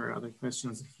wait for other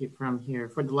questions from here.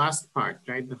 For the last part,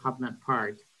 right, the HubNet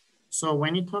part. So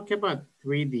when you talk about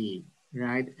 3D,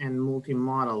 right, and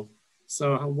multi-model,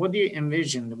 so what do you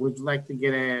envision? Would you like to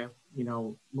get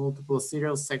multiple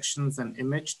serial sections and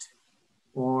imaged?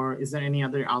 Or is there any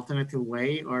other alternative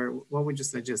way? Or what would you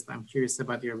suggest? I'm curious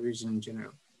about your vision in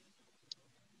general.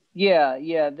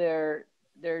 Yeah, they're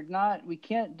not, we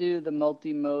can't do the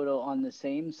multimodal on the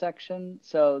same section.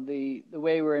 So the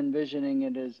way we're envisioning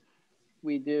it is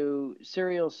we do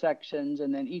serial sections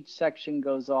and then each section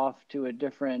goes off to a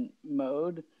different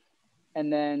mode.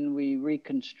 And then we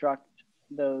reconstruct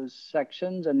those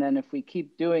sections. And then if we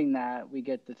keep doing that, we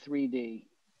get the 3D,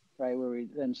 right? Where we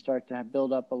then start to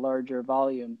build up a larger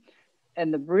volume.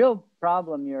 And the real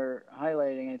problem you're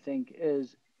highlighting, I think,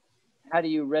 is how do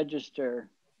you register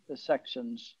the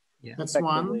sections? Yeah. That's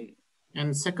one. And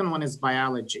the second one is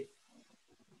biology.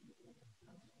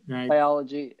 Right?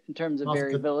 Biology in terms of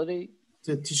variability.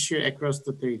 The tissue across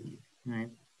the 3D, right?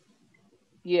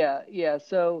 Yeah.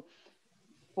 So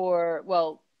for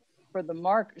the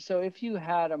mark, so if you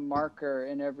had a marker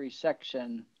in every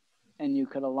section and you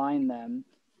could align them,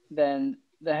 then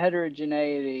the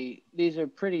heterogeneity, these are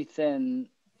pretty thin,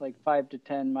 like 5 to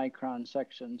 10 micron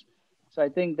sections. So I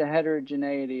think the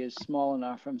heterogeneity is small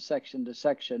enough from section to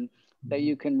section that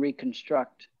you can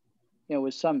reconstruct,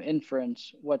 with some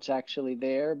inference what's actually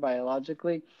there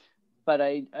biologically. But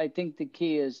I think the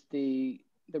key is the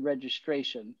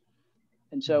registration.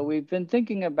 And so we've been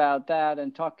thinking about that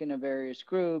and talking to various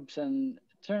groups, and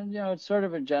it's sort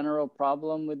of a general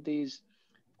problem with these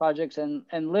projects,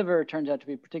 and liver turns out to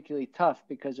be particularly tough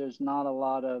because there's not a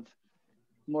lot of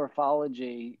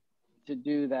morphology to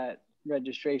do that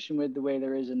registration with the way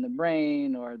there is in the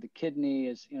brain, or the kidney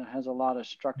is, has a lot of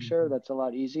structure that's a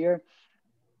lot easier.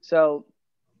 So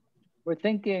we're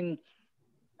thinking,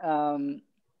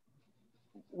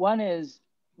 one is,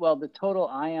 the total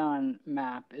ion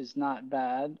map is not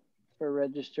bad for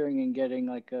registering and getting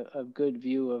like a good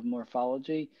view of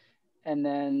morphology. And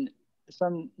then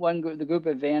the group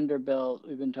at Vanderbilt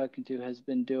we've been talking to has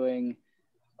been doing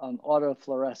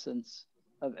autofluorescence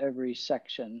of every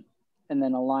section and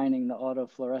then aligning the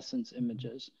autofluorescence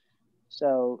images.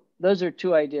 So those are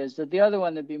 2 ideas. The other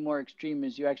one that'd be more extreme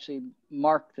is you actually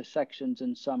mark the sections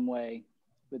in some way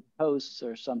with posts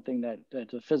or something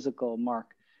that's a physical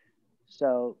mark.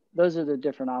 So those are the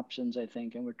different options, I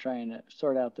think, and we're trying to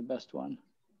sort out the best one.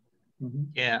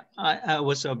 Yeah, I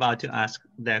was about to ask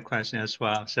that question as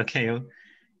well. So can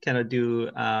you do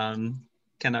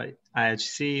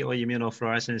IHC or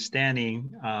immunofluorescence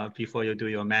staining before you do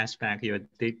your mass spec, your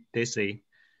DISI,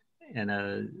 and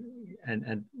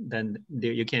then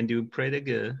you can do pretty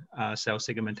good cell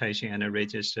segmentation and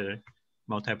register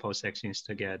multiple sections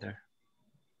together.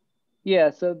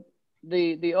 Yeah, so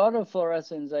the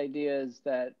autofluorescence idea is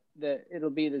that it'll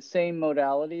be the same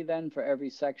modality then for every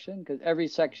section, because every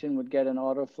section would get an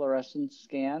autofluorescence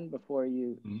scan before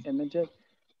you image it.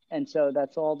 And so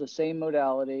that's all the same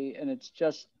modality, and it's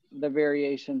just the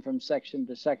variation from section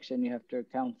to section you have to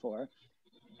account for.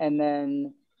 And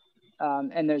then,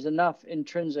 and there's enough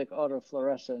intrinsic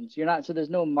autofluorescence. So there's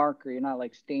no marker, you're not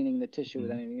like staining the tissue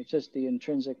with anything. It's just the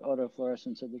intrinsic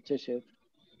autofluorescence of the tissue.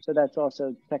 So that's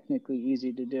also technically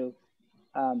easy to do.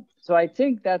 So I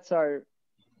think that's our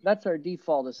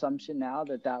default assumption now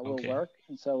that will work.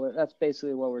 And so that's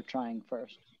basically what we're trying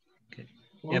first. Okay.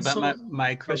 Yeah, but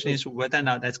my question is whether or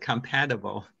not that's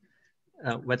compatible,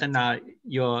 whether or not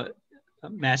your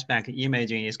mass spec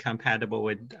imaging is compatible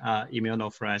with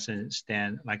immunofluorescence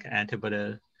stain, like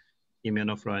antibody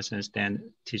immunofluorescence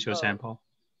stain tissue sample.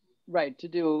 Right, to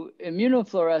do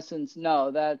immunofluorescence, no,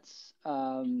 that's,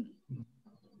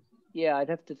 yeah, I'd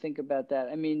have to think about that.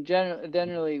 I mean,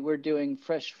 generally we're doing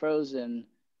fresh frozen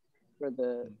for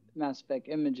the mass spec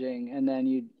imaging, and then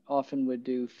you often would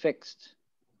do fixed,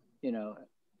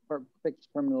 fixed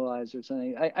permeabilize or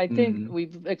something. I think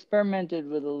we've experimented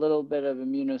with a little bit of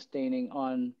immunostaining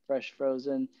on fresh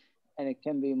frozen, and it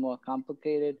can be more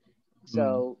complicated.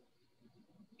 So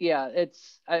yeah,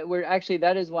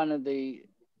 that is one of the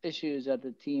issues that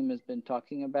the team has been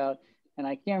talking about. And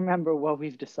I can't remember what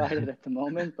we've decided at the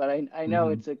moment, but I know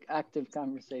it's an active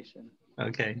conversation.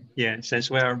 Okay, yeah, since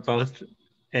we are both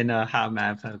in a hot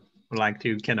map, I would like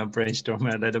to kind of brainstorm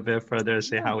a little bit further,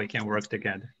 see how we can work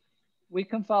together. We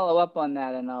can follow up on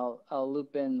that, and I'll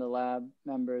loop in the lab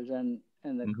members and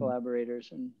the collaborators,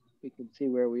 and we can see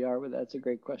where we are with that. That's a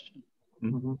great question.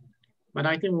 But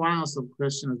I think one also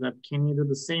question is that, can you do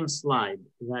the same slide,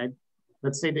 right?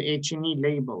 Let's say the H&E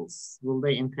labels, will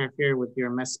they interfere with your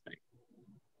mass spec,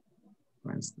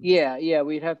 for instance? Yeah,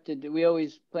 we'd have to do, we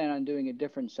always plan on doing a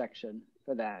different section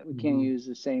for that. We can't use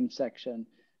the same section.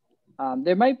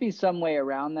 There might be some way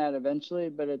around that eventually,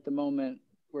 but at the moment,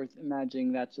 we're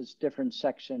imagining that's a different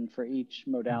section for each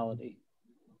modality.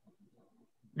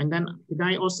 And then did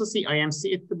I also see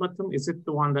IMC at the bottom? Is it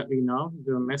the one that we know,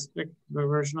 the mass spec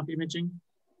version of imaging?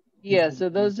 Yeah, so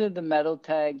those are the metal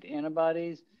tagged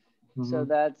antibodies. So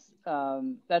that's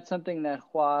something that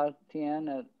Hua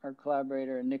Tian, our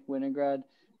collaborator, and Nick Winograd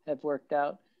have worked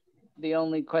out. The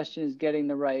only question is getting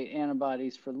the right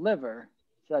antibodies for liver.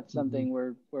 So that's something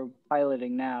we're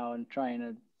piloting now and trying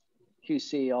to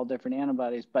QC all different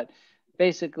antibodies. But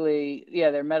basically, yeah,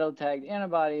 they're metal tagged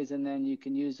antibodies, and then you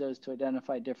can use those to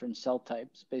identify different cell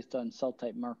types based on cell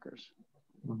type markers.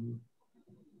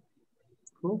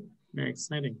 Cool, very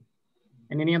exciting.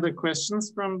 And any other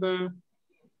questions from the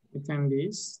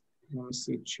attendees? Let me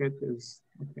see, chat is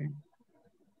okay.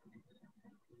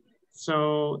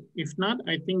 So if not,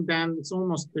 I think then it's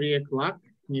almost 3 o'clock.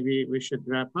 Maybe we should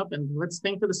wrap up, and let's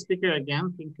thank the speaker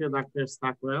again. Thank you, Dr.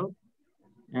 Stockwell.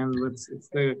 And it's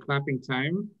the clapping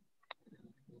time.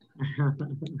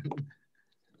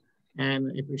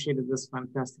 And I appreciated this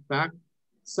fantastic talk.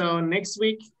 So next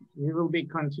week, we will be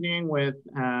continuing with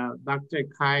Dr.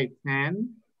 Kai Tan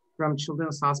from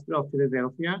Children's Hospital of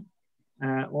Philadelphia.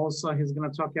 Also, he's going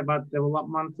to talk about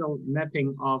developmental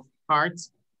mapping of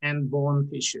parts and bone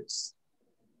tissues.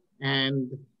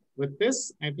 And with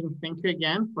this, I think thank you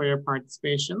again for your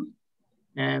participation.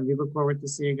 And we look forward to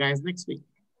see you guys next week.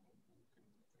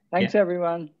 Thanks,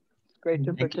 everyone. It's great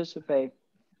to participate.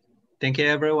 Thank you,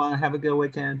 everyone. Have a good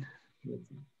weekend.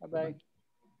 Bye-bye.